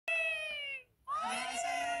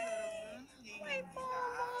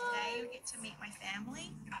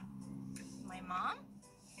family. My mom,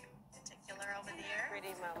 particular over there.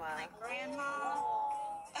 Pretty mama. My grandma.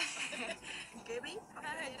 Gibby.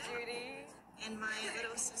 Hi, Judy. And my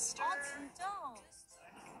little sister.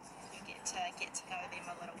 You get to know them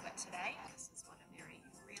a little bit today. This is what a very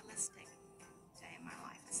realistic day in my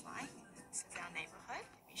life is like. This is our neighborhood.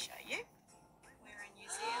 Let me show you. We're in New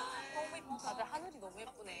Zealand. 다들 하늘이 너무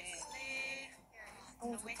예쁘네.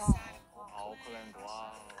 너무 좋다. 오클랜드,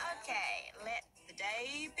 와. Okay, let the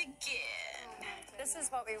day begin. This is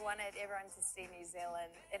what we wanted everyone to see New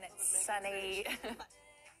Zealand, and it's sunny.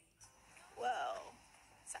 Whoa,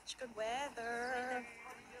 such good weather.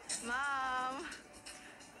 Mom.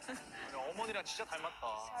 아니, 어머니랑 진짜 닮았다.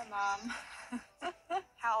 Hi, Mom.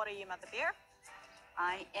 How old are you, Mother Bear?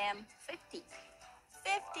 I am 50.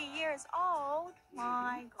 50 years old?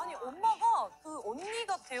 My God. 아니 엄마가 그 언니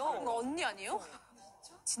같아요. 뭔가 언니 아니에요?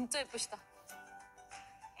 진짜 예쁘시다.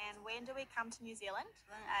 And when did we come to New Zealand?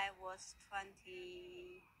 When I was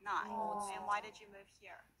 29. And why did you move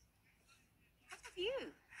here? Because of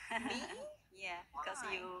you. Me? Yeah, because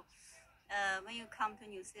Why? you, when you come to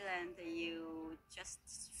New Zealand, you just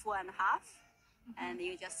 4.5, and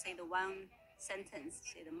you just say the one sentence,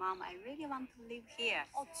 say, "Mom, I really want to live here.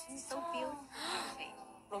 진짜. So beautiful."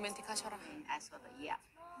 로맨틱하셔라. And I thought, yeah,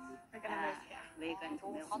 We're gonna move here. we're going to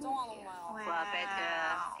move 다정한 here 엄마야. for a better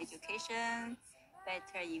education,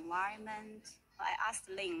 better environment. I asked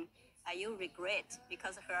Ling, "Are you regret?"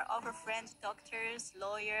 Because all her friends, doctors,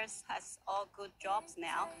 lawyers, has all good jobs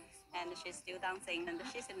now, and she's still dancing. And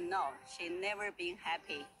she said, no, she never been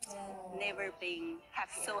happy, never been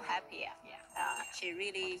so happy. She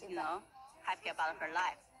really, happy about her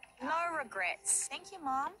life. No regrets. Thank you,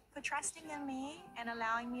 Mom, for trusting in me and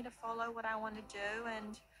allowing me to follow what I want to do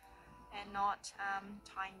and not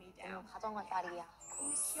tying me down. 다정한 딸이야.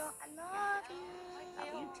 Thank you. I love you.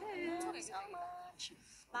 Love you too. so much.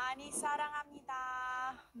 많이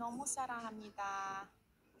사랑합니다. 너무 사랑합니다.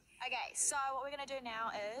 Okay, so what we're going to do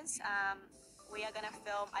now is we are going to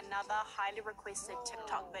film another highly requested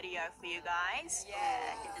TikTok video for you guys.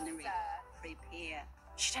 Yeah, he didn't really prepare.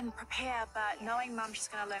 She didn't prepare, but knowing Mum, she's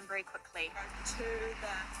going to learn very quickly. To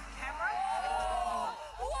the camera.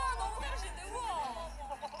 우와 너무 잘하시는데 우와.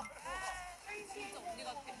 진짜 언니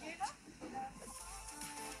같아.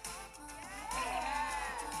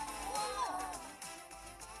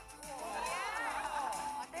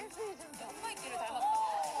 댄스 진짜 엄마 있기를 닮았다.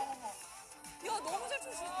 야 너무 잘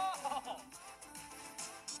추시다.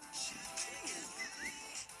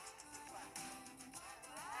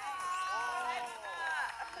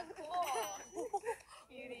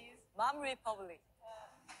 Mom Republic.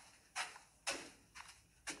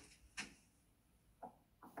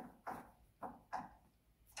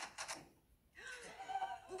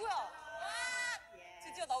 누구야?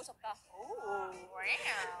 드디어 나오셨다. Wow.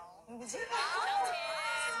 누구지?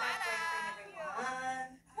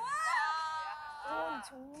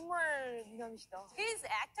 정말 미남이시다. He's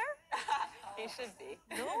actor? He should be.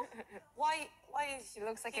 No? Why she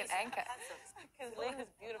looks like an anchor? Because Ling is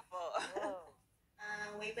beautiful.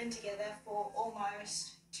 We've been together for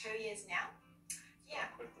almost 2 years now. Yeah.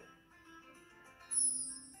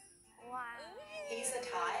 Wow. He's the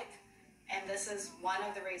type, and this is one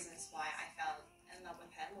of the reasons why I fell in love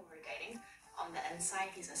with him when we were dating. On the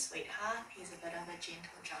inside, he's a sweetheart. He's a bit of a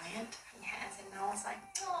gentle giant. He has, and I was like,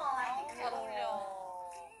 oh, I think I love him.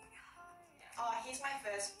 Oh, he's my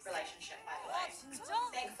first relationship, by the way.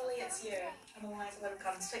 Thankfully, it's you. Otherwise, I would have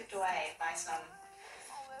gotten swept away by some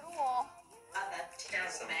other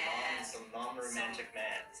terrible man. Some non-romantic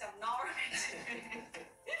man. Some non-romantic man.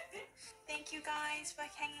 Thank you guys for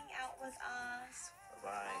hanging out with us.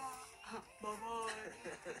 Bye-bye. Bye-bye.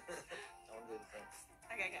 Don't do the thing.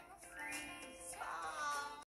 Okay, good.